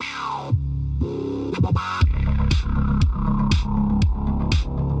Hello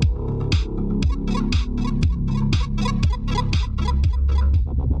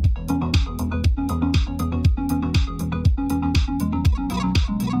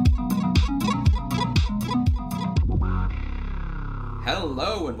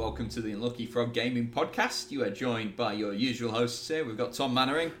and welcome to the Unlucky Frog Gaming Podcast. You are joined by your usual hosts here. We've got Tom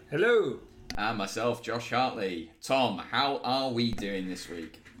Mannering. Hello. And myself, Josh Hartley. Tom, how are we doing this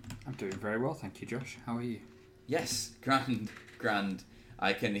week? I'm doing very well, thank you, Josh. How are you? Yes, grand.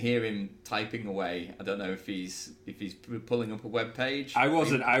 I can hear him typing away. I don't know if he's pulling up a web page. I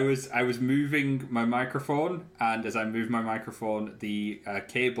wasn't. I was moving my microphone, and as I moved my microphone, the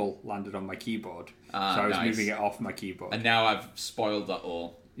cable landed on my keyboard. So I was moving it off my keyboard. And now I've spoiled that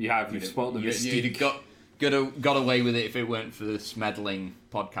all. You have. You've spoiled the mystique. You'd have got away with it if it weren't for this meddling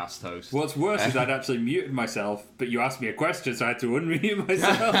podcast host. What's worse is I'd actually muted myself, but you asked me a question, so I had to unmute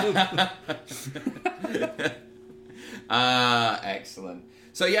myself. Excellent.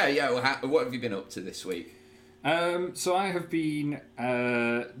 So what have you been up to this week? So I have been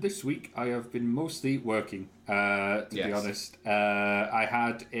this week. I have been mostly working. To be honest, I've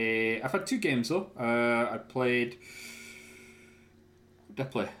had two games though. I played a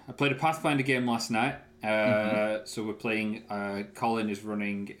Pathfinder game last night. So we're playing. Colin is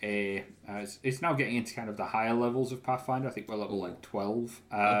running a. It's now getting into kind of the higher levels of Pathfinder. I think we're level like 12.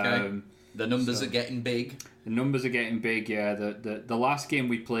 Okay. The numbers are getting big. The numbers are getting big. Yeah. The last game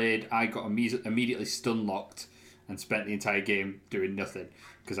we played, I got immediately stun locked and spent the entire game doing nothing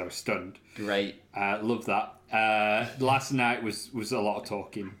because I was stunned. Great. Love that. Last night was a lot of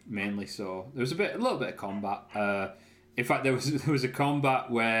talking mainly. So there was a little bit of combat. In fact, there was a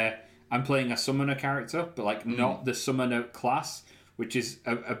combat where I'm playing a summoner character, but not the summoner class, which is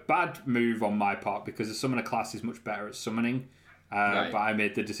a bad move on my part because the summoner class is much better at summoning. Right. But I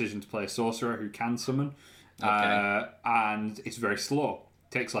made the decision to play a sorcerer who can summon, and it's very slow.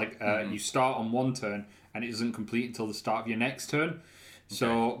 It takes you start on one turn and it doesn't complete until the start of your next turn. Okay.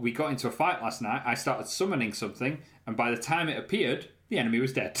 So we got into a fight last night. I started summoning something, and by the time it appeared, the enemy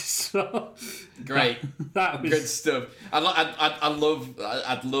was dead. So great, that was good stuff. I'd love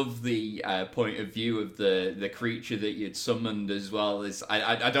the point of view of the creature that you'd summoned as well. As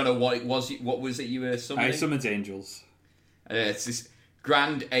I don't know what it was. What was it you were summoning? I summoned angels. It's this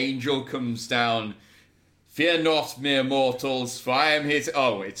grand angel comes down. Fear not, mere mortals, for I am here to...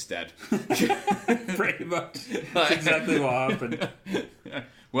 Oh, it's dead. Pretty much. That's exactly what happened.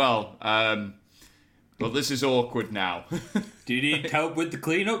 Well, this is awkward now. Do you need help with the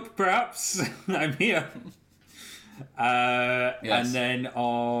cleanup, perhaps? I'm here. Yes. And then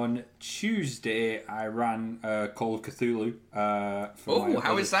on Tuesday, I ran Call of Cthulhu.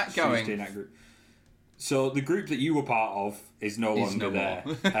 How is that going? Tuesday night group. So the group that you were part of is no longer there.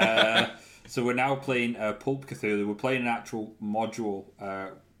 So we're now playing Pulp Cthulhu. We're playing an actual module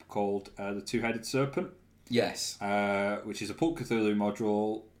called The Two-Headed Serpent. Yes. Which is a Pulp Cthulhu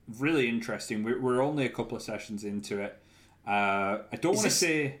module. Really interesting. We're only a couple of sessions into it. I don't want to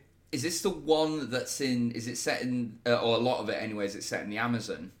say... Is this the one that's in... Is it set in... or a lot of it anyway, is it set in the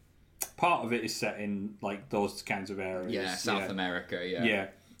Amazon? Part of it is set in those kinds of areas. Yeah, South America, yeah. Yeah.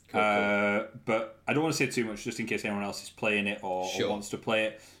 Cool. But I don't want to say too much just in case anyone else is playing it or wants to play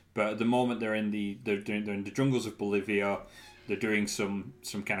it. But at the moment they're in the jungles of Bolivia. They're doing some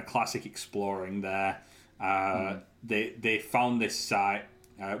kind of classic exploring there. They found this site.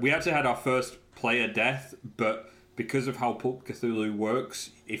 We actually had our first player death, but because of how Pulp Cthulhu works,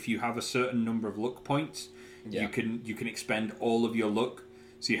 if you have a certain number of luck points, you can expend all of your luck.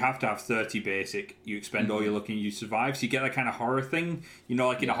 So you have to have 30 basic. You expend all your luck and you survive. So you get that kind of horror thing, in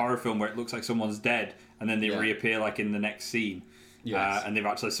a horror film where it looks like someone's dead and then they reappear in the next scene. Yes. And they've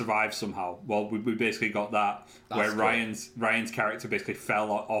actually survived somehow. Well, we basically got that. That's where cool. Ryan's character basically fell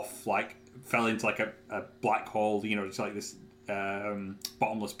into a black hole, just like this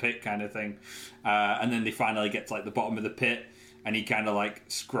bottomless pit kind of thing. And then they finally get to the bottom of the pit, and he kind of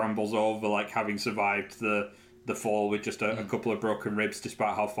scrambles over, having survived the fall with just a couple of broken ribs,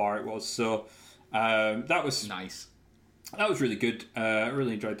 despite how far it was. So that was nice. That was really good. I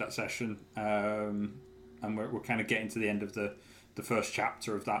really enjoyed that session, and we're kind of getting to the end of the first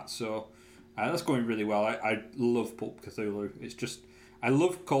chapter of that. So that's going really well. I love Pulp Cthulhu. It's just I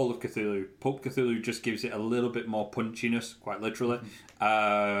love Call of Cthulhu. Pulp Cthulhu just gives it a little bit more punchiness, quite literally,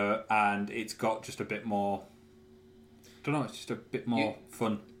 and it's got just a bit more. I don't know. It's just a bit more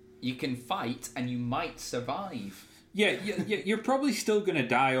fun. You can fight and you might survive. Yeah, you're probably still going to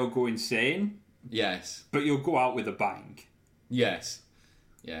die or go insane. Yes. But you'll go out with a bang. Yes.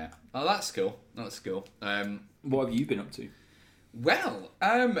 Yeah. Oh, that's cool. That's cool. What have you been up to? Well,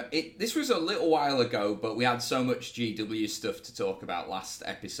 this was a little while ago, but we had so much GW stuff to talk about last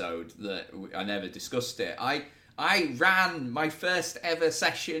episode that I never discussed it. I ran my first ever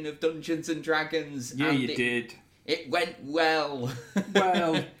session of Dungeons and Dragons. Yeah, you did. It went well.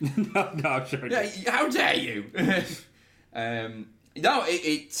 Well, no, sure. How dare you?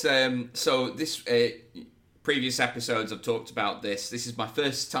 So this previous episodes I've talked about this. This is my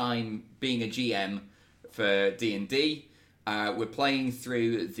first time being a GM for D&D. We're playing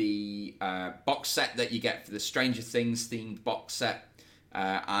through the box set that you get for the Stranger Things themed box set.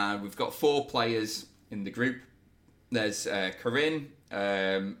 And we've got 4 players in the group. There's Corinne,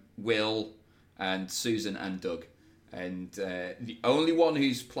 Will, and Susan and Doug. And the only one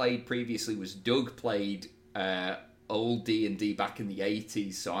who's played previously was Doug. Played old D&D back in the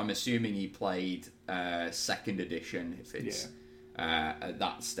 80s, so I'm assuming he played 2nd edition if it's at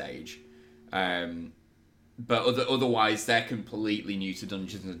that stage. But otherwise, they're completely new to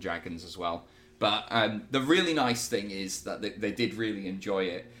Dungeons and Dragons as well. But the really nice thing is that they did really enjoy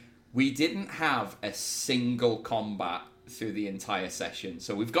it. We didn't have a single combat through the entire session,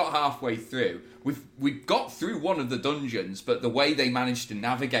 so we've got halfway through. We've got through one of the dungeons, but the way they managed to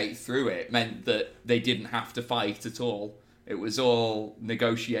navigate through it meant that they didn't have to fight at all. It was all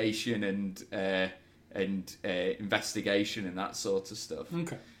negotiation and investigation and that sort of stuff.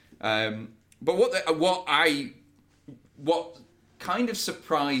 Okay. But what kind of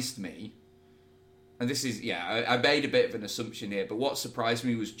surprised me, and this is, I made a bit of an assumption here, but what surprised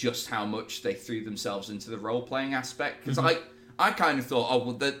me was just how much they threw themselves into the role-playing aspect. Because I kind of thought, oh,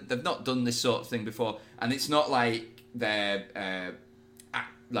 well, they've not done this sort of thing before, and it's not like they're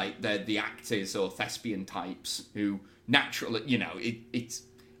the actors or thespian types who naturally, it's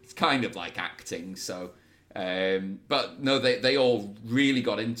kind of like acting, so... but no, they all really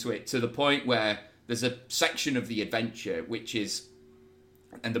got into it to the point where there's a section of the adventure which is,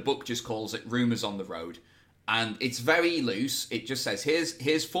 and the book just calls it Rumours on the Road, and it's very loose. It just says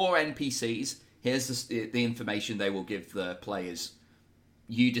here's 4 NPCs, here's the information they will give the players.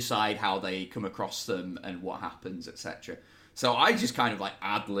 You decide how they come across them and what happens, etc. So I just kind of like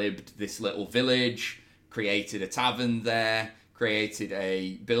ad-libbed this little village, created a tavern there, created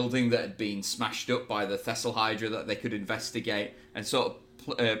a building that had been smashed up by the Thessal Hydra that they could investigate, and sort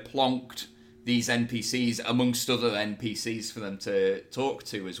of plonked these NPCs amongst other NPCs for them to talk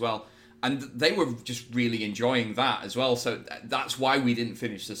to as well. And they were just really enjoying that as well. So that's why we didn't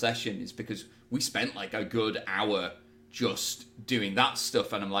finish the session, is because we spent like a good hour just doing that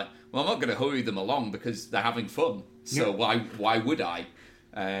stuff. And I'm like, well, I'm not going to hurry them along because they're having fun. So why would I?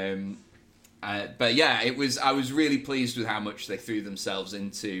 But yeah, I was really pleased with how much they threw themselves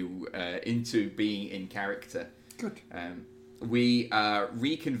into being in character. Good. We are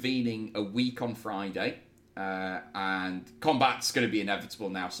reconvening a week on Friday, and combat's going to be inevitable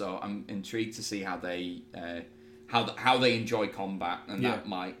now. So I'm intrigued to see how they enjoy combat, and that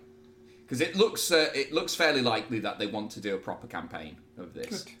might, because it looks fairly likely that they want to do a proper campaign of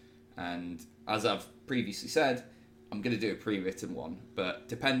this. Good. And as I've previously said, I'm going to do a pre-written one, but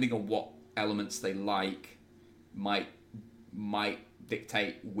depending on what elements they like might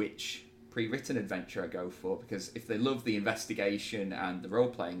dictate which pre-written adventure I go for, because if they love the investigation and the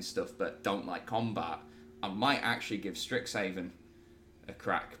role-playing stuff but don't like combat, I might actually give Strixhaven a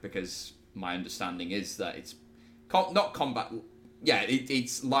crack, because my understanding is that it's not combat,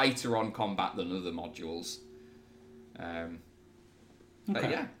 it's lighter on combat than other modules. But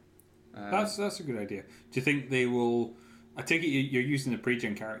yeah, that's a good idea. Do you think they will? I take it you're using the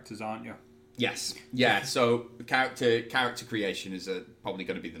pre-gen characters, aren't you? Yes. Yeah, so character creation is probably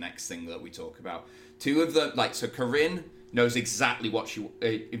going to be the next thing that we talk about. 2 of them, so Corinne knows exactly what she...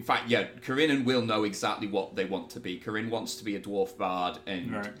 in fact, Corinne and Will know exactly what they want to be. Corinne wants to be a dwarf bard,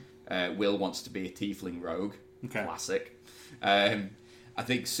 and Will wants to be a tiefling rogue. Okay. Classic. I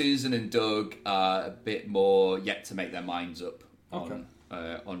think Susan and Doug are a bit more yet to make their minds up on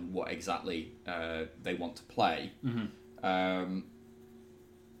what exactly they want to play. Mm-hmm.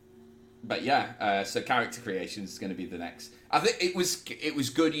 But so character creation is going to be the next. I think it was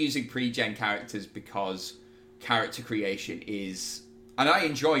good using pre-gen characters, because character creation is, and I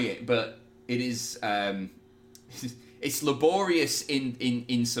enjoy it, but it is it's laborious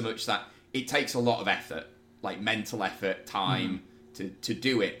in so much that it takes a lot of effort, like mental effort, time to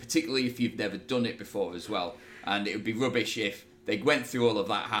do it, particularly if you've never done it before as well. And it would be rubbish if they went through all of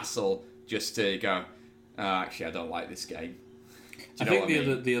that hassle just to go, oh, actually, I don't like this game. I think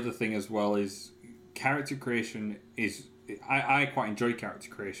the other thing as well is character creation is... I quite enjoy character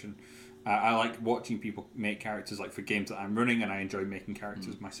creation, I like watching people make characters like for games that I'm running, and I enjoy making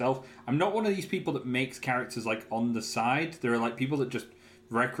characters myself. I'm not one of these people that makes characters like on the side. There are like people that just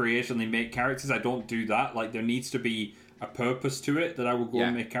recreationally make characters. I don't do that. Like there needs to be a purpose to it that I will go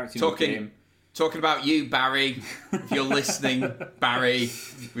and make characters in the game. Talking about you, Barry, if you're listening, Barry,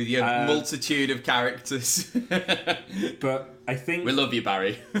 with your multitude of characters. But I think we love you,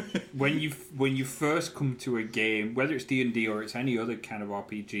 Barry. when you first come to a game, whether it's D&D or it's any other kind of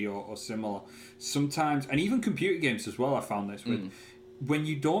RPG or similar, sometimes, and even computer games as well, I found this with, when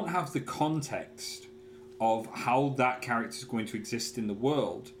you don't have the context of how that character is going to exist in the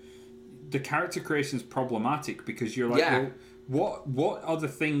world, the character creation is problematic because you're like, well, what are the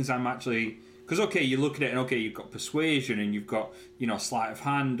things I'm actually... Because, okay, you look at it and, okay, you've got persuasion and you've got, sleight of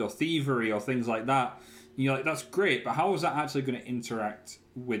hand or thievery or things like that. And you're like, that's great, but how is that actually going to interact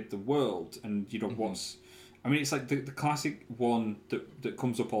with the world? And, what's... I mean, it's like the classic one that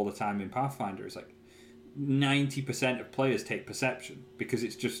comes up all the time in Pathfinder is like 90% of players take perception because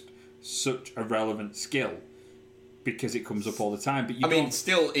it's just such a relevant skill because it comes up all the time. But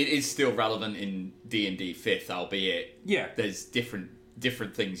it is still relevant in D&D 5th, albeit there's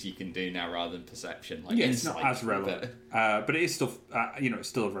different things you can do now rather than perception. Like it's not as relevant, but it is still, it's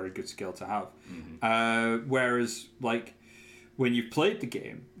still a very good skill to have. Whereas, like, when you've played the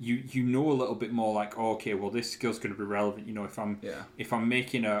game, you know a little bit more. Like, oh, okay, well, this skill's going to be relevant. If I'm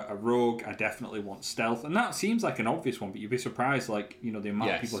making a rogue, I definitely want stealth, and that seems like an obvious one. But you'd be surprised, like, the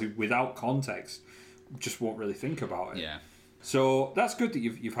amount of people who, without context, just won't really think about it. Yeah. So that's good that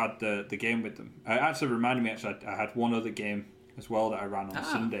you've had the game with them. It actually reminded me. I had one other game as well that I ran on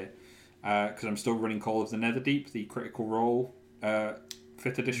Sunday because I'm still running Call of the Netherdeep, the Critical Role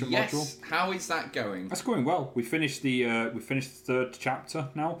 5th edition module. How is that going? That's going well. We finished the third chapter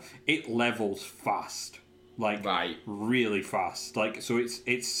now. It levels fast, like really fast. Like so,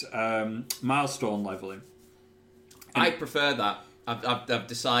 it's milestone leveling. And I prefer that. I've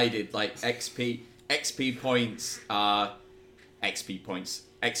decided like XP points are XP points,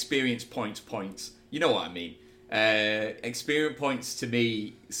 experience points. You know what I mean. Experience points to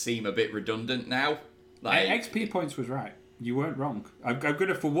me seem a bit redundant now. Like XP points was right. You weren't wrong. I'm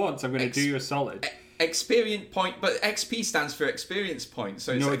gonna for once. I'm gonna do you a solid. Experience point, but XP stands for experience points.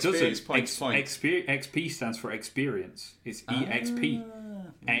 So it's no, it experience doesn't. Points. XP stands for experience. It's EXP.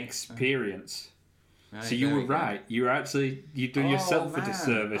 Experience. Right, so you were right. You were you've done yourself a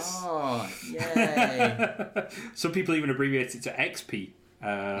disservice. Oh, yay! Some people even abbreviate it to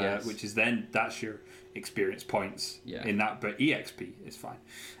XP, which is that's your experience points in that, but EXP is fine.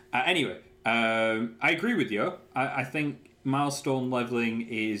 Anyway, I agree with you. I think milestone leveling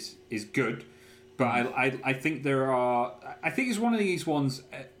is good, but I think I think it's one of these ones.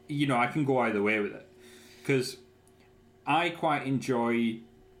 I can go either way with it because I quite enjoy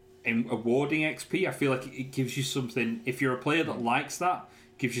awarding XP. I feel like it gives you something. If you're a player that likes that,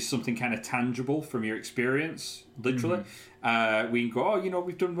 gives you something kind of tangible from your experience, literally. We can go,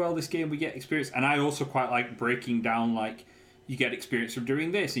 we've done well this game, we get experience. And I also quite like breaking down, like, you get experience from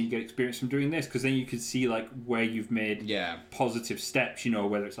doing this, and you get experience from doing this, because then you can see, like, where you've made positive steps,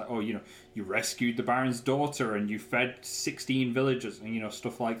 whether it's like, you rescued the Baron's daughter, and you fed 16 villagers, and,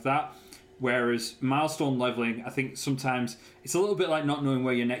 stuff like that. Whereas milestone leveling, I think sometimes it's a little bit like not knowing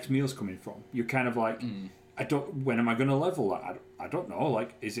where your next meal's coming from. You're kind of like... when am I going to level that? I don't know.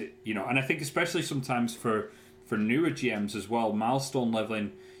 Like, is it, and I think especially sometimes for newer GMs as well, milestone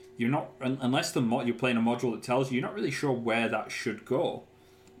leveling, you're not, unless you're playing a module that tells you, you're not really sure where that should go.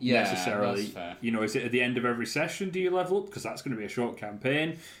 Necessarily. That's fair. Is it at the end of every session do you level up? Because that's going to be a short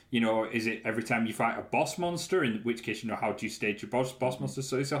campaign. Is it every time you fight a boss monster? In which case, how do you stage your boss monster?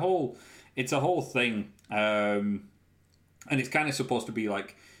 So it's a whole thing. And it's kind of supposed to be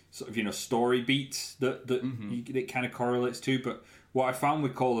like, sort of, story beats that it kind of correlates to. But what I found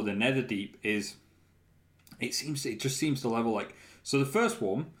with Call of the Netherdeep is it just seems to level like... So the first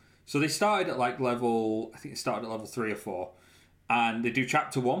one, so they started at like level... I think it started at level 3 or 4. And they do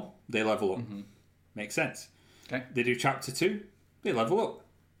chapter 1, they level up. Makes sense. Okay. They do chapter 2, they level up.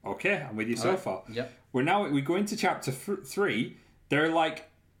 Okay, I'm with you so far. Yep. We go into chapter 3, they're like...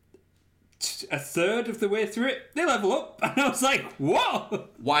 a third of the way through it, they level up, and I was like,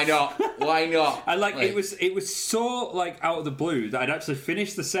 "What? Why not? Why not?" And it was so like out of the blue that I'd actually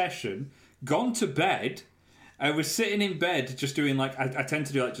finished the session, gone to bed. I was sitting in bed just doing like I tend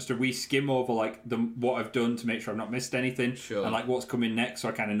to do like just a wee skim over like what I've done to make sure I've not missed anything, and like what's coming next, so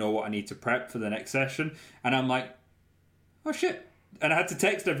I kind of know what I need to prep for the next session. And I'm like, "Oh shit!" And I had to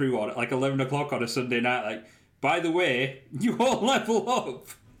text everyone at like 11 o'clock on a Sunday night, like, "By the way, you all level up."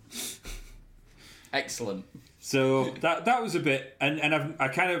 Excellent. So that was a bit, and I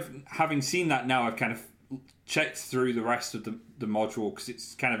kind of, having seen that now, I've kind of checked through the rest of the module because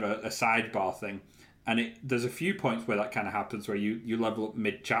it's kind of a sidebar thing, and there's a few points where that kind of happens where you level up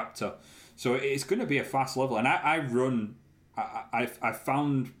mid chapter, so it's going to be a fast level, and I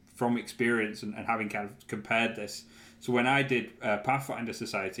found from experience and having kind of compared this. So when I did Pathfinder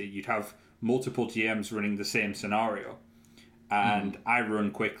Society, you'd have multiple GMs running the same scenario, and I run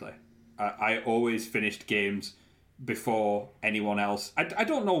quickly. I always finished games before anyone else. I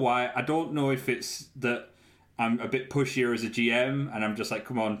don't know why. I don't know if it's that I'm a bit pushier as a GM and I'm just like,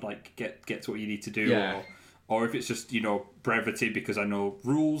 come on, like get to what you need to do, or if it's just, brevity because I know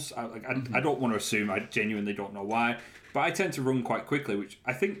rules. I don't want to assume. I genuinely don't know why, but I tend to run quite quickly, which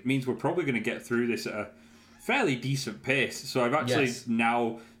I think means we're probably going to get through this at a fairly decent pace. So I've actually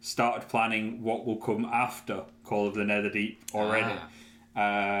now started planning what will come after Call of the Netherdeep already.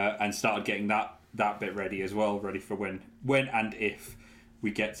 And started getting that bit ready as well, ready for when and if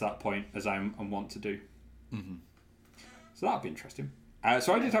we get to that point, as I want to do. So that'll be interesting.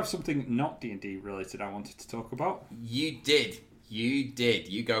 So I did have something not D&D related I wanted to talk about. You did.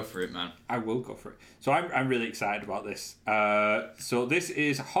 You go for it, man. I will go for it. So I'm really excited about this. So this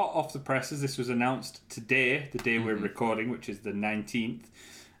is hot off the presses. This was announced today, the day we're recording, which is the 19th.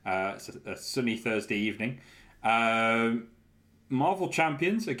 It's a sunny Thursday evening. Marvel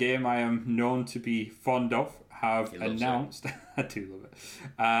Champions, a game I am known to be fond of, have announced... I do love it.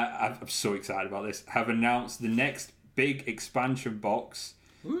 I'm so excited about this. Have announced the next big expansion box,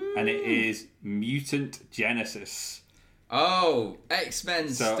 and it is Mutant Genesis. Oh, X-Men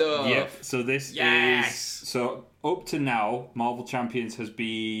stuff. Yep. So this is... So up to now, Marvel Champions has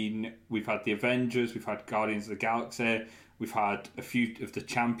been... We've had the Avengers, we've had Guardians of the Galaxy, we've had a few of the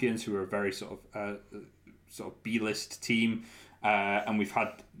Champions who are a very sort of B-list team. And we've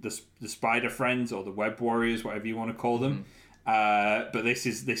had the Spider Friends or the Web Warriors, whatever you want to call them. But this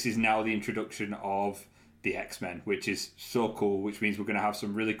is now the introduction of the X-Men, which is so cool. Which means we're going to have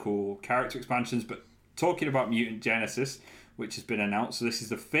some really cool character expansions. But talking about Mutant Genesis, which has been announced, so this is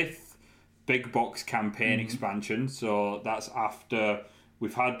the 5th big box campaign expansion. So that's after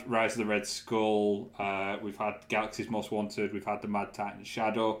we've had Rise of the Red Skull, we've had Galaxy's Most Wanted, we've had the Mad Titan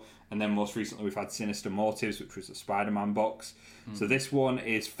Shadow, and then most recently we've had Sinister Motives, which was the Spider-Man box. So this one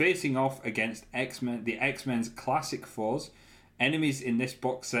is facing off against X-Men, the X-Men's classic foes. Enemies in this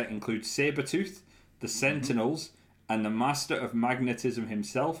box set include Sabretooth, the Sentinels, and the Master of Magnetism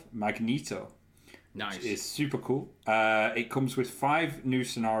himself, Magneto. Nice. Which is super cool. It comes with 5 new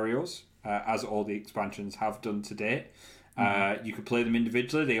scenarios, as all the expansions have done to date. You can play them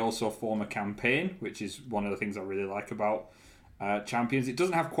individually. They also form a campaign, which is one of the things I really like about Champions. It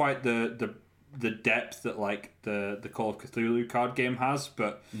doesn't have quite the depth that like the Call of Cthulhu card game has,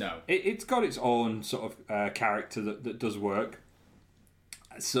 but it's got its own sort of character that does work.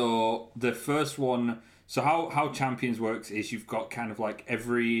 So the first one, so how Champions works is you've got kind of like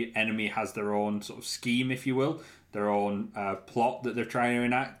every enemy has their own sort of scheme, if you will, their own plot that they're trying to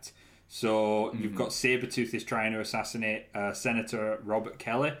enact. So you've got Sabretooth is trying to assassinate Senator Robert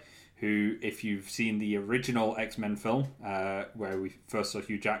Kelly, who, if you've seen the original X-Men film, where we first saw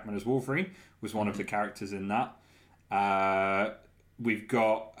Hugh Jackman as Wolverine, was one of the characters in that. We've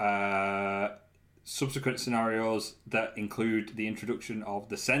got subsequent scenarios that include the introduction of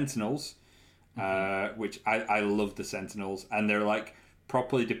the Sentinels, which I love the Sentinels, and they're like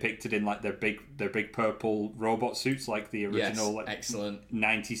properly depicted in like their big purple robot suits, like the original excellent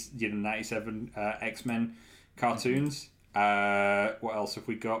 97 X-Men cartoons. What else have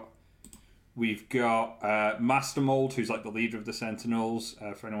we got? We've got Master Mold, who's like the leader of the Sentinels,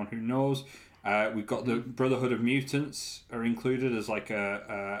 for anyone who knows. We've got the Brotherhood of Mutants are included as like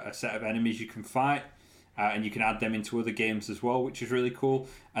a set of enemies you can fight, and you can add them into other games as well, which is really cool.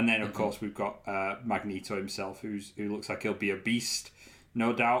 And then of course we've got Magneto himself, who looks like he'll be a beast,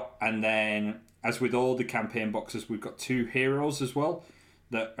 no doubt. And then, as with all the campaign boxes, we've got 2 heroes as well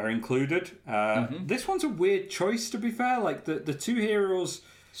that are included. This one's a weird choice, to be fair. Like the 2 heroes.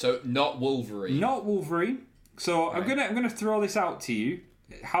 So not Wolverine. Not Wolverine. So right. I'm gonna throw this out to you.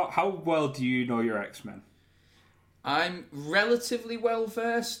 How well do you know your X-Men? I'm relatively well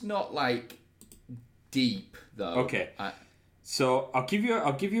versed, not like deep though. Okay. So I'll give you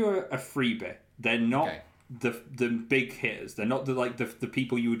a freebie. They're not the big hitters. They're not the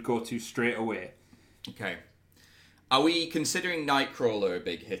people you would go to straight away. Okay. Are we considering Nightcrawler a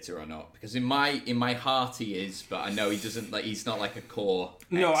big hitter or not? Because in my heart he is, but I know he doesn't he's not like a core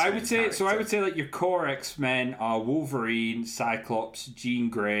No, X-Men I would say character. so. I would say like your core X-Men are Wolverine, Cyclops, Jean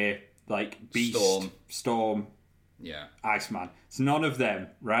Grey, like Beast, Storm, yeah, Iceman. It's none of them,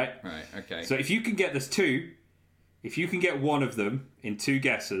 right? Right. Okay. So if you can get this 2, If you can get one of them in 2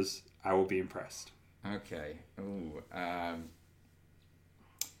 guesses, I will be impressed. Okay. Ooh.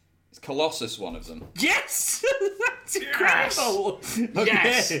 Is Colossus one of them? Yes! That's incredible! Okay.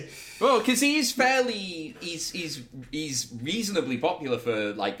 Yes! Well, because he is fairly... He's reasonably popular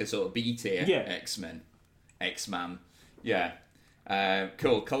for, like, the sort of B-tier X-Man. Yeah.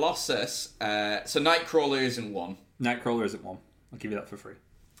 Cool. Colossus. So Nightcrawler isn't one. Nightcrawler isn't one. I'll give you that for free.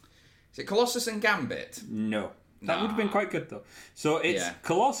 Is it Colossus and Gambit? No. That would have been quite good, though. So it's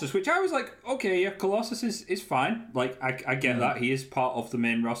Colossus, which I was like, okay, yeah, Colossus is fine. Like, I get that. He is part of the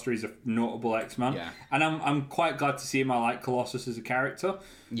main roster. He's a notable X-Man. Yeah. And I'm quite glad to see him. I like Colossus as a character.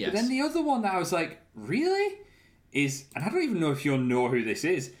 Yes. But then the other one that I was like, really? And I don't even know if you'll know who this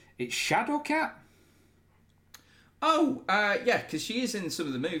is. It's Shadowcat. Oh, yeah, because she is in some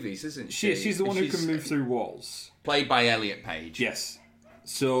of the movies, isn't she? She's the one who can move through walls. Played by Elliot Page. Yes.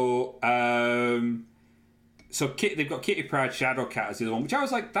 So, they've got Kitty Pryde, Shadowcat as the other one, which I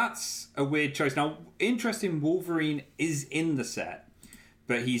was like, that's a weird choice. Now, interesting, Wolverine is in the set,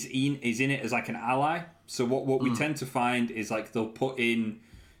 but he's in it as like an ally. So what we tend to find is like they'll put in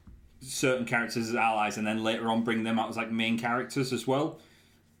certain characters as allies and then later on bring them out as like main characters as well.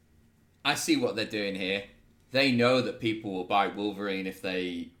 I see what they're doing here. They know that people will buy Wolverine if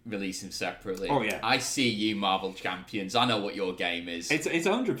they release him separately. Oh, yeah. I see you, Marvel Champions. I know what your game is. It's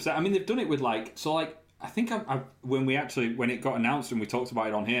 100%. I mean, they've done it with I think when it got announced and we talked about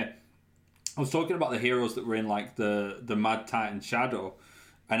it on here, I was talking about the heroes that were in like the Mad Titan Shadow,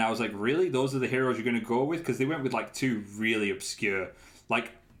 and I was like, really? Those are the heroes you're going to go with? Because they went with like 2 really obscure.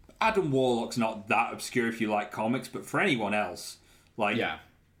 Like, Adam Warlock's not that obscure if you like comics, but for anyone else, like,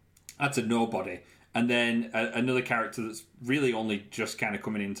 that's a nobody. And then another character that's really only just kind of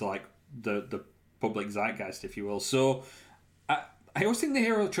coming into like the public zeitgeist, if you will. So I always think the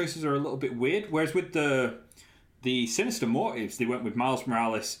hero choices are a little bit weird. Whereas with the Sinister Motives, they went with Miles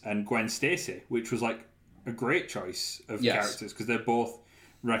Morales and Gwen Stacy, which was like a great choice of characters because they're both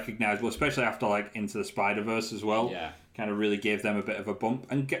recognizable, especially after like Into the Spider-Verse as well. Yeah. Kind of really gave them a bit of a bump.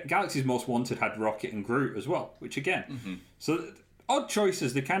 And Galaxy's Most Wanted had Rocket and Groot as well, which again, so odd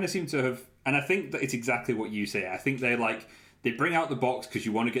choices. They kind of seem to have, and I think that it's exactly what you say. I think they bring out the box because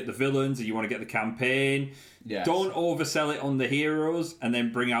you want to get the villains and you want to get the campaign. Yes. Don't oversell it on the heroes, and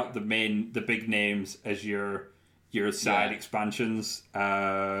then bring out the big names as your side expansions,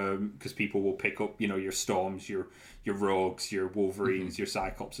 because people will pick up, your Storms, your Rogues, your Wolverines, your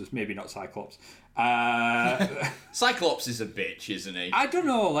Cyclopses. Maybe not Cyclops. Cyclops is a bitch, isn't he? I don't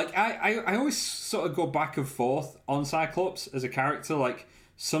know. Like I always sort of go back and forth on Cyclops as a character. Like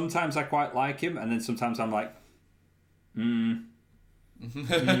sometimes I quite like him, and then sometimes I'm like, he's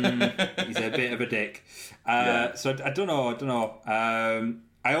a bit of a dick. So I don't know.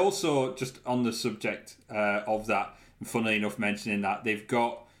 I also, just on the subject of that, and funnily enough mentioning that, they've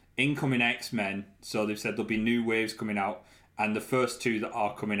got incoming X-Men, so they've said there'll be new waves coming out, and the first 2 that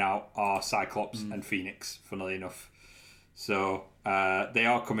are coming out are Cyclops and Phoenix, funnily enough. So they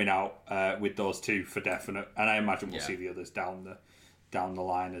are coming out with those 2 for definite, and I imagine we'll see the others down the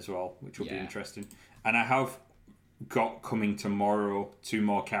line as well, which will be interesting. And I have got coming tomorrow 2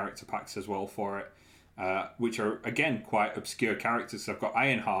 more character packs as well for it. Which are, again, quite obscure characters. So I've got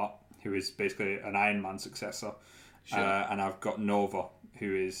Ironheart, who is basically an Iron Man successor. Sure. And I've got Nova,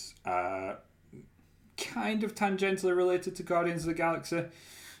 who is kind of tangentially related to Guardians of the Galaxy.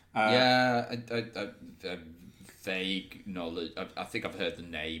 I vague knowledge. I think I've heard the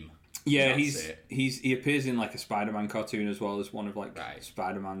name. Yeah, he appears in like a Spider-Man cartoon as well as one of like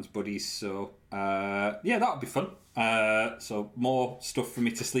Spider-Man's buddies. So that would be fun. So more stuff for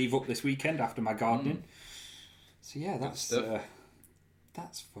me to sleeve up this weekend after my gardening. So yeah, that's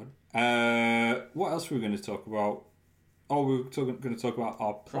fun. What else were we going to talk about? Oh, we were going to talk about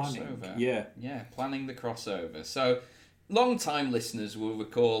our planning. Crossover. Yeah, planning the crossover. So long-time listeners will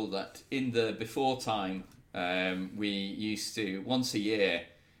recall that in the before time, we used to once a year.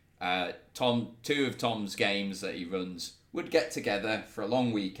 2 of Tom's games that he runs would get together for a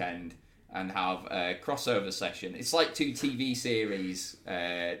long weekend and have a crossover session. It's like 2 TV series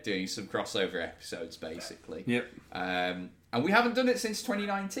doing some crossover episodes, basically. Yep. And we haven't done it since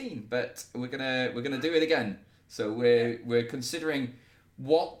 2019, but we're gonna do it again. So we're considering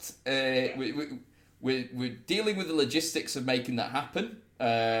what we're dealing with the logistics of making that happen,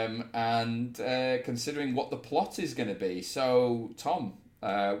 and considering what the plot is going to be. So Tom.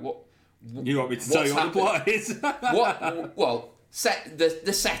 What you want me to tell you what the plot is?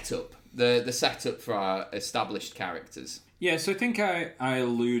 The setup, the setup for our established characters. Yeah, so I think I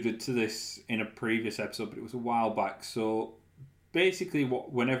alluded to this in a previous episode, but it was a while back. So basically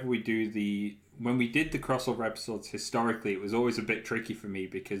whenever we do when we did the crossover episodes historically, it was always a bit tricky for me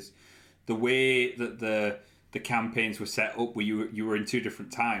because the way that the campaigns were set up, where you were in two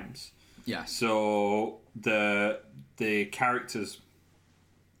different times. Yeah. So the characters,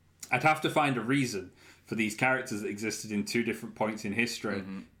 I'd have to find a reason for these characters that existed in two different points in history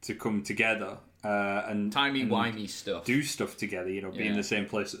to come together and timey-wimey stuff, do stuff together. Be in the same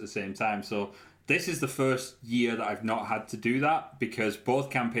place at the same time. So this is the first year that I've not had to do that because both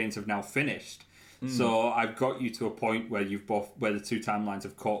campaigns have now finished. So I've got you to a point where where the two timelines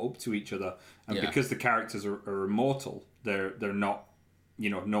have caught up to each other, and because the characters are immortal, they're not,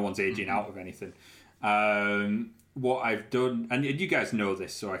 no one's aging out of anything. What I've done, and you guys know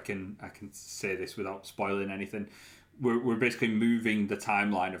this, so I can say this without spoiling anything. We're basically moving the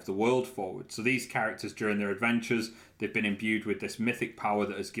timeline of the world forward. So these characters, during their adventures, they've been imbued with this mythic power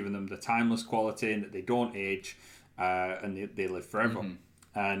that has given them the timeless quality, and that they don't age, and they live forever.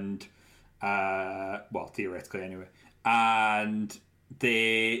 And well, theoretically anyway. And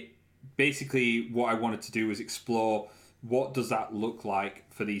they basically, what I wanted to do was explore what does that look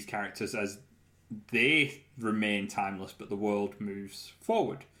like for these characters as they remain timeless, but the world moves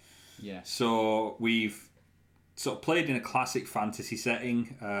forward. Yeah. So we've sort of played in a classic fantasy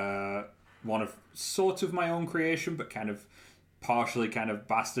setting, one of sort of my own creation, but kind of partially kind of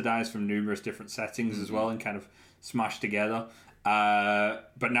bastardized from numerous different settings as well, and kind of smashed together.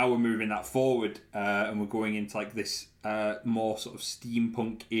 But now we're moving that forward, and we're going into like this more sort of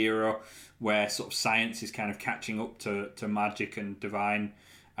steampunk era where sort of science is kind of catching up to magic and divine,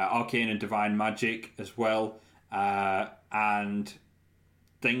 arcane and divine magic as well, and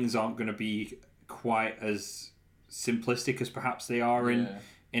things aren't going to be quite as simplistic as perhaps they are in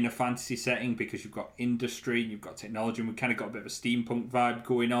a fantasy setting, because you've got industry, you've got technology, and we've kind of got a bit of a steampunk vibe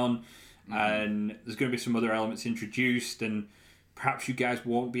going on, and there's going to be some other elements introduced, and perhaps you guys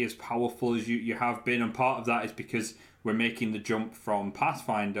won't be as powerful as you have been, and part of that is because we're making the jump from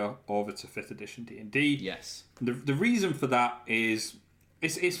Pathfinder over to 5th edition D&D. Yes. The reason for that is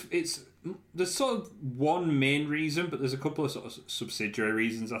it's there's sort of one main reason, but there's a couple of sort of subsidiary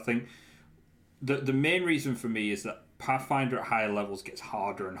reasons. I think the main reason for me is that Pathfinder at higher levels gets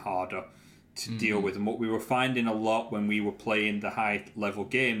harder and harder to deal with, and what we were finding a lot when we were playing the high level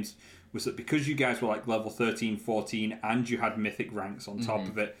games was that because you guys were like level 13, 14, and you had mythic ranks on top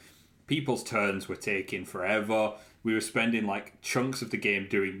of it, people's turns were taking forever. We were spending like chunks of the game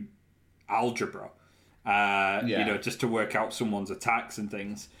doing algebra, just to work out someone's attacks and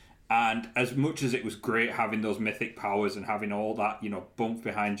things. And as much as it was great having those mythic powers and having all that, bump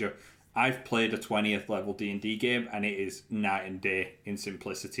behind you, I've played a 20th level D&D game, and it is night and day in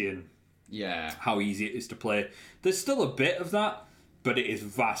simplicity and how easy it is to play. There's still a bit of that, but it is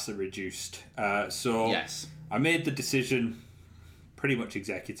vastly reduced. I made the decision pretty much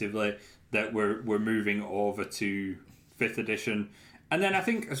executively that we're moving over to 5th edition. And then I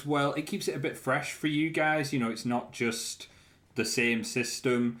think as well, it keeps it a bit fresh for you guys. It's not just the same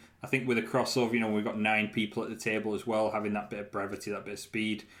system. I think with a crossover, we've got 9 people at the table as well, having that bit of brevity, that bit of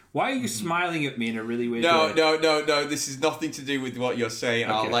speed. Why are you smiling at me in a really weird way? No. This is nothing to do with what you're saying.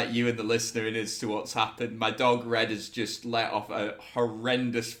 Okay. I'll let you and the listener in as to what's happened. My dog Red has just let off a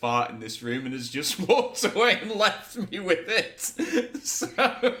horrendous fart in this room and has just walked away and left me with it. So,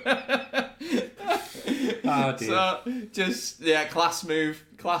 oh dear. Class move.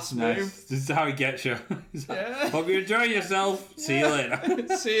 Class nice. move. This is how he gets you. Hope you enjoy yourself. See you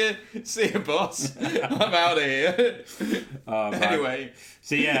later. See you, boss. I'm out of here. Anyway.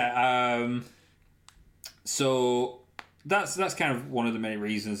 So that's kind of one of the main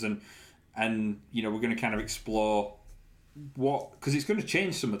reasons, and we're going to kind of explore because it's going to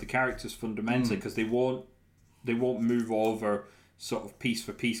change some of the characters fundamentally, because they won't move over sort of piece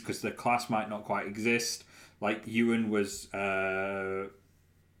for piece, because the class might not quite exist. Like Ewan was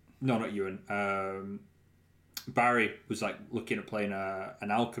not Ewan. Barry was like looking at playing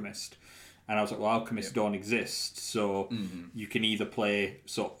an alchemist, and I was like, well, alchemists don't exist, so you can either play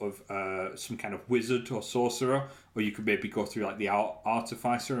sort of some kind of wizard or sorcerer, or you could maybe go through like the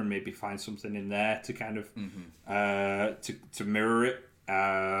artificer and maybe find something in there to kind of to mirror it.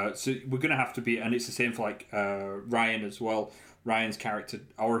 So we're going to have to be, and it's the same for like Ryan as well. Ryan's character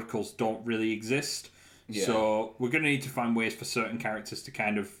oracles don't really exist. Yeah. So we're going to need to find ways for certain characters to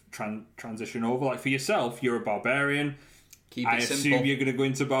kind of transition over. Like for yourself, you're a barbarian. I assume you're going to go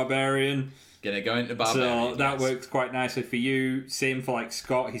into barbarian. Going to go into barbarian. So that works quite nicely for you. Same for like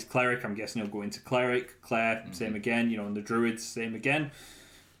Scott, he's cleric. I'm guessing he'll go into cleric. Claire, same again. And the druids, same again.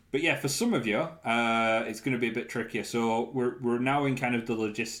 But yeah, for some of you, it's going to be a bit trickier. So we're now in kind of the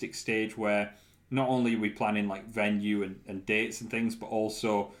logistics stage where not only are we planning like venue and dates and things, but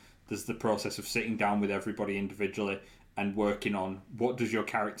also there's the process of sitting down with everybody individually and working on what does your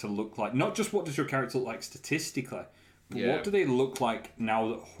character look like. Not just what does your character look like statistically, but what do they look like now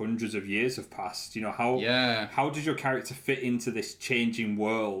that hundreds of years have passed? You know, how does your character fit into this changing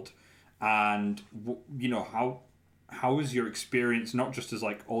world? And, you know, how is your experience, not just as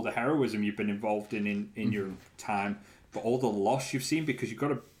like all the heroism you've been involved in your time, but all the loss you've seen? Because you've got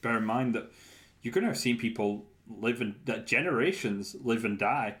to bear in mind that you're going to have seen people that generations live and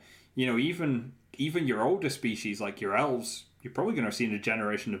die. You know, even your older species, like your elves, you're probably going to have seen a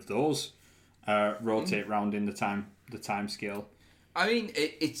generation of those rotate round in the time scale. I mean,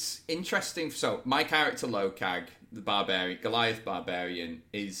 it's interesting. So my character Lokag, the barbarian, Goliath barbarian,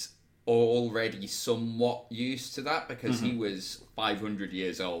 is already somewhat used to that because he was 500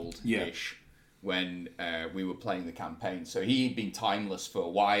 years old-ish when we were playing the campaign. So he'd been timeless for a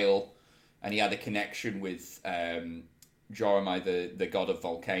while, and he had a connection with Joramai, the god of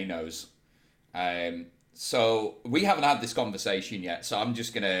volcanoes. So we haven't had this conversation yet. So I'm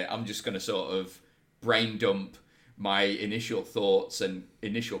just gonna sort of brain dump my initial thoughts and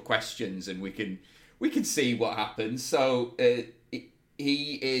initial questions, and we can see what happens. So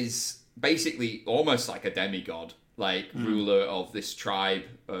he is basically almost like a demigod, like ruler of this tribe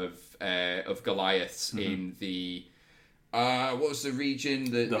of Goliaths in the what was the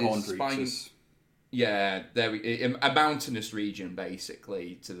region that the Horned Reaches. Yeah, a mountainous region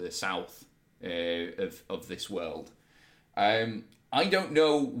basically to the south of this world. I don't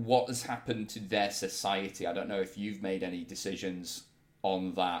know what has happened to their society. I don't know if you've made any decisions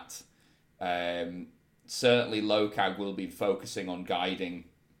on that. Certainly Lokag will be focusing on guiding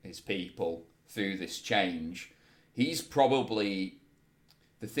his people through this change. He's probably...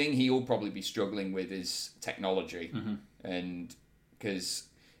 The thing he'll probably be struggling with is technology. And because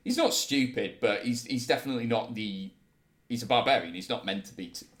he's not stupid, but he's definitely not the... He's a barbarian. He's not meant to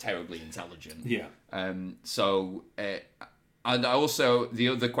be terribly intelligent. Yeah. So... and also, the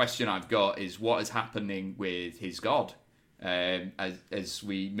other question I've got is what is happening with his god? As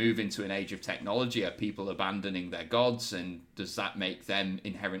we move into an age of technology, are people abandoning their gods, and does that make them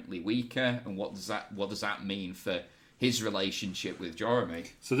inherently weaker? And what does that mean for his relationship with Joramai?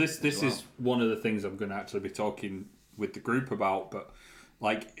 So this is one of the things I'm going to actually be talking with the group about. But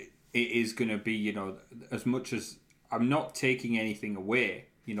like, it is going to be, you know, as much as I'm not taking anything away.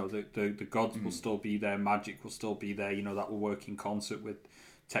 You know, the gods will still be there, magic will still be there, you know, that will work in concert with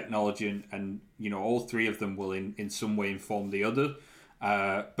technology, and you know, all three of them will in some way inform the other.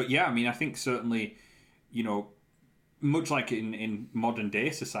 But yeah, I mean, I think certainly, you know, much like in modern day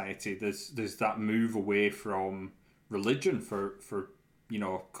society, there's that move away from religion for you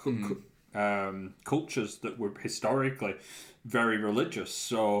know, cultures that were historically very religious.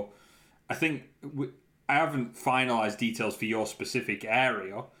 So I think... I haven't finalised details for your specific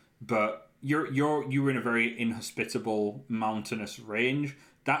area, but you're in a very inhospitable mountainous range.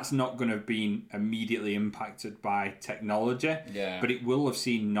 That's not going to have been immediately impacted by technology, but it will have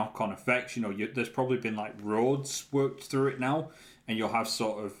seen knock-on effects. You know, there's probably been like roads worked through it now, and you'll have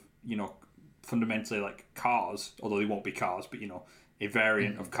sort of, you know, fundamentally like cars, although they won't be cars, but you know, a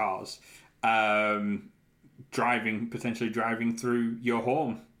variant of cars, potentially driving through your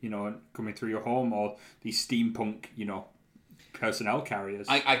home. You know, and coming through your home, or these steampunk, you know, personnel carriers.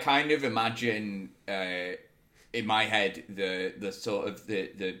 I kind of imagine in my head the sort of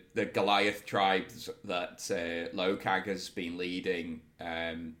the Goliath tribes that Lokag has been leading.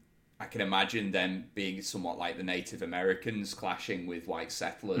 I can imagine them being somewhat like the Native Americans clashing with white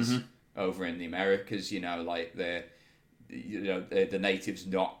settlers over in the Americas. You know, like the natives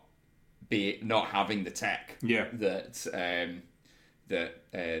not having the tech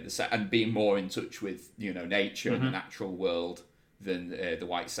and being more in touch with, you know, nature and the natural world than the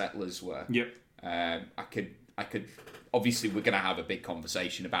white settlers were. I could obviously we're going to have a big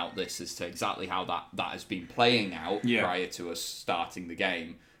conversation about this as to exactly how that has been playing out prior to us starting the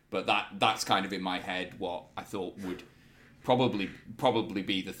game. But that's kind of in my head what I thought would probably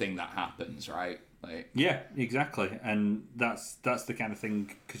be the thing that happens, right? Like, yeah, exactly, and that's the kind of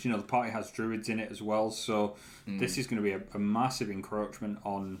thing, because you know the party has druids in it as well, so this is going to be a massive encroachment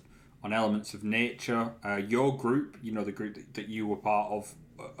on elements of nature. Your group, you know, the group that you were part of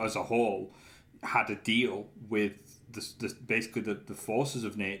as a whole, had a deal with basically the forces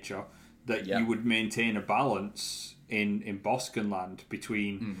of nature that you would maintain a balance in Boskenland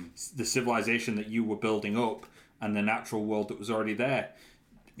between the civilization that you were building up and the natural world that was already there.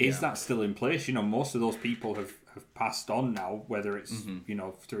 Is that still in place? You know, most of those people have passed on now, whether it's you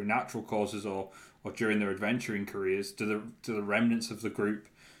know, through natural causes or during their adventuring careers. Do the remnants of the group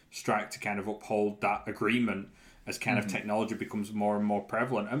strike to kind of uphold that agreement as kind of technology becomes more and more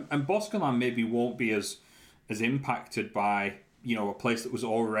prevalent. And Boscanland maybe won't be as impacted by, you know, a place that was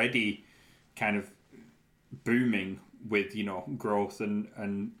already kind of booming with, you know, growth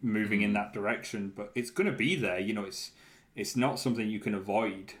and moving in that direction, but it's going to be there. You know, it's not something you can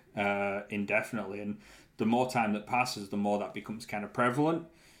avoid indefinitely, and the more time that passes, the more that becomes kind of prevalent,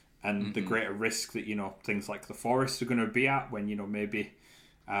 and the greater risk that, you know, things like the forests are going to be at when, you know, maybe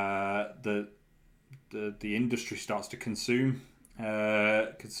the industry starts to consume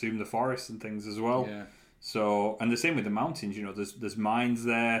the forests and things as well. Yeah. So, and the same with the mountains. You know, there's mines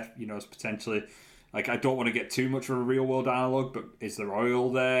there. You know, it's potentially, like, I don't want to get too much of a real world analog, but is there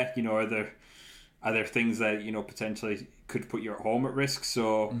oil there? You know, are there things that, you know, potentially could put you at home at risk?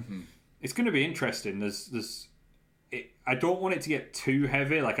 So it's going to be interesting. I don't want it to get too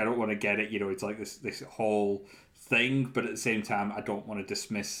heavy. Like, I don't want to get it, you know, it's like this whole thing, but at the same time, I don't want to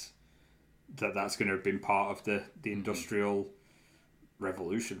dismiss that's going to have been part of the industrial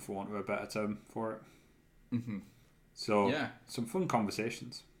revolution, for want of a better term for it. So, yeah, some fun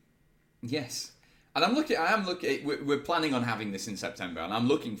conversations. Yes. And we're planning on having this in September, and I'm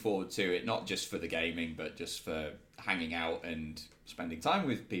looking forward to it, not just for the gaming, but just for hanging out and spending time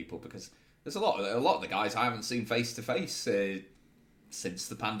with people, because there's a lot of the guys I haven't seen face to face since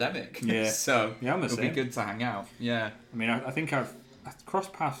the pandemic. Yeah. So yeah, it'll be good to hang out. Yeah. I mean, I think I've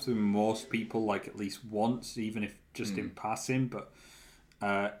crossed paths with most people, like, at least once, even if just in passing, but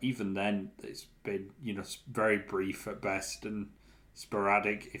even then it's been, you know, very brief at best and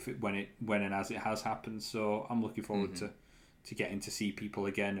sporadic when and as it has happened. So I'm looking forward to getting to see people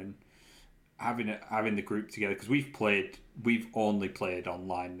again and having the group together, because we've only played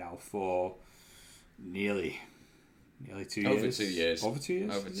online now for nearly 2 years. Over 2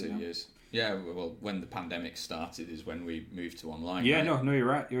 years. Yeah, well, when the pandemic started is when we moved to online. Yeah, right? no, you're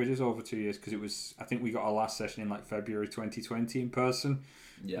right. It is over 2 years, because I think we got our last session in like February 2020 in person,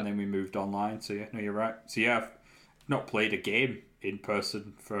 and then we moved online. So yeah, no, you're right. So yeah, I've not played a game in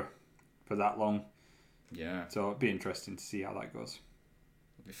person for that long. Yeah. So it'd be interesting to see how that goes.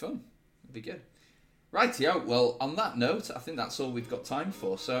 It'll be fun. It'll be good. Rightio. Well, on that note, I think that's all we've got time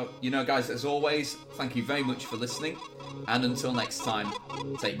for. So, you know, guys, as always, thank you very much for listening. And until next time,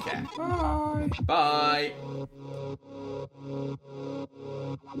 take care. Bye.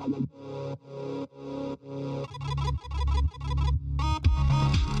 Bye.